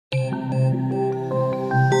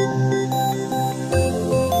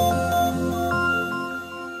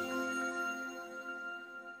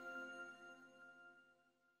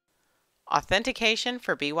Authentication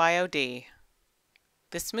for BYOD.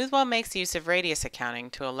 The Smoothwall makes use of radius accounting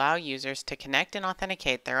to allow users to connect and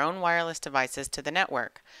authenticate their own wireless devices to the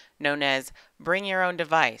network, known as Bring Your Own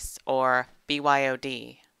Device, or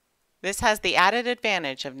BYOD. This has the added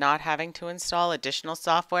advantage of not having to install additional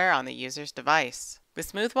software on the user's device. The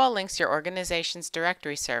Smoothwall links your organization's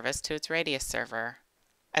directory service to its radius server.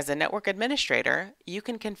 As a network administrator, you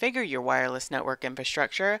can configure your wireless network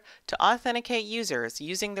infrastructure to authenticate users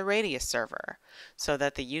using the radius server, so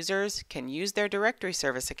that the users can use their directory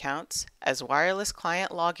service accounts as wireless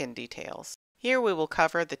client login details. Here we will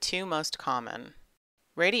cover the two most common.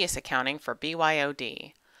 Radius accounting for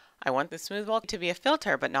BYOD. I want the Smoothwall to be a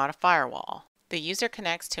filter but not a firewall. The user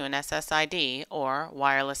connects to an SSID, or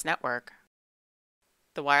wireless network.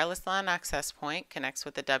 The wireless LAN access point connects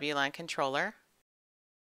with the WLAN controller,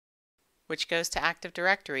 which goes to Active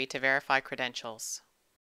Directory to verify credentials.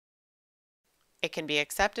 It can be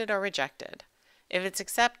accepted or rejected. If it's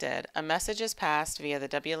accepted, a message is passed via the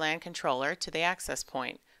WLAN controller to the access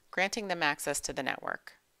point, granting them access to the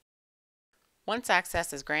network. Once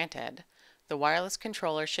access is granted, the wireless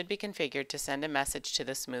controller should be configured to send a message to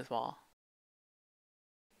the Smoothwall.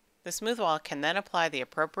 The Smoothwall can then apply the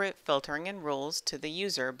appropriate filtering and rules to the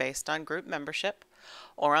user based on group membership,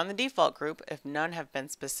 or on the default group if none have been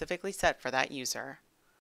specifically set for that user.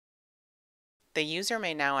 The user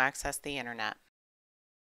may now access the Internet.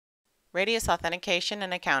 Radius authentication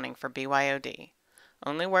and accounting for BYOD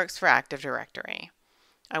only works for Active Directory.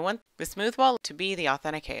 I want the Smoothwall to be the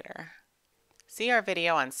authenticator. See our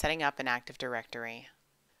video on setting up an Active Directory.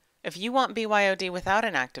 If you want BYOD without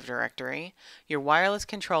an Active Directory, your wireless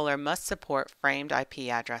controller must support framed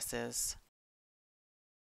IP addresses.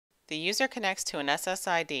 The user connects to an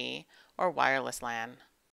SSID or wireless LAN.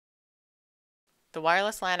 The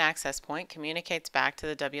wireless LAN access point communicates back to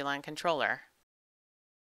the WLAN controller.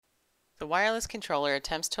 The wireless controller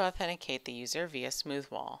attempts to authenticate the user via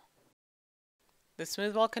Smoothwall. The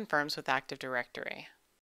Smoothwall confirms with Active Directory.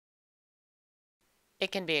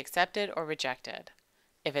 It can be accepted or rejected.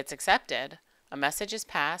 If it's accepted, a message is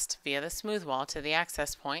passed via the Smoothwall to the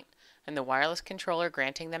access point and the wireless controller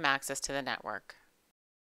granting them access to the network.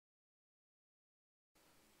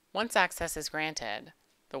 Once access is granted,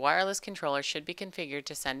 the wireless controller should be configured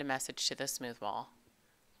to send a message to the Smoothwall.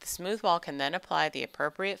 The Smoothwall can then apply the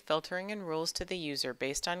appropriate filtering and rules to the user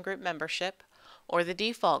based on group membership or the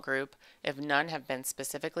default group if none have been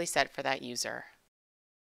specifically set for that user.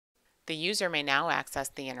 The user may now access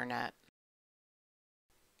the Internet.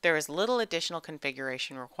 There is little additional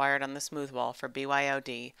configuration required on the Smoothwall for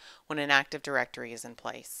BYOD when an Active Directory is in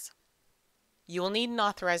place. You will need an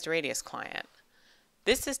authorized radius client.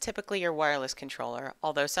 This is typically your wireless controller,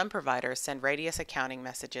 although some providers send radius accounting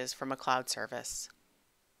messages from a cloud service.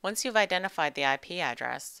 Once you've identified the IP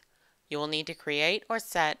address, you will need to create or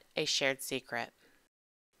set a shared secret.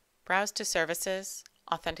 Browse to Services,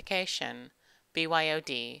 Authentication,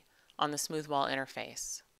 BYOD on the Smoothwall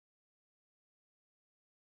interface.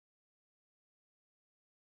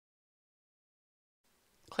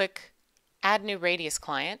 Click Add New Radius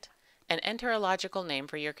Client and enter a logical name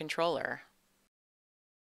for your controller.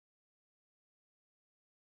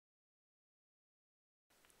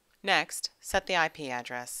 Next, set the IP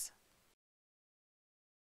address.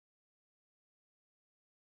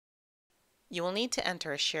 You will need to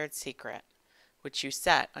enter a shared secret, which you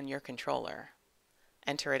set on your controller.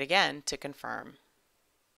 Enter it again to confirm.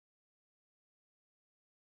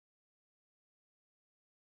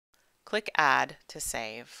 Click Add to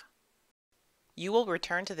save. You will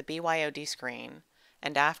return to the BYOD screen,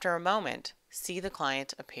 and after a moment, see the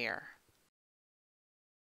client appear.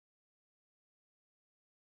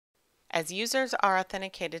 As users are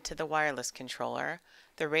authenticated to the wireless controller,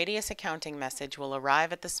 the radius accounting message will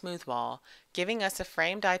arrive at the Smoothwall, giving us a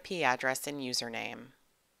framed IP address and username.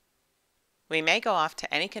 We may go off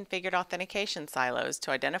to any configured authentication silos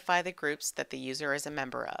to identify the groups that the user is a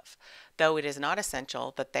member of, though it is not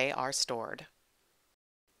essential that they are stored.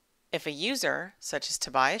 If a user, such as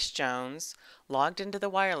Tobias Jones, logged into the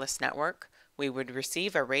wireless network, we would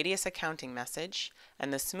receive a radius accounting message,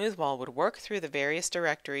 and the Smoothwall would work through the various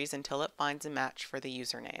directories until it finds a match for the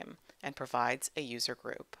username and provides a user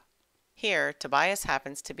group. Here, Tobias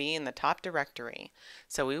happens to be in the top directory,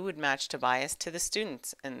 so we would match Tobias to the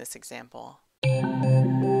students in this example.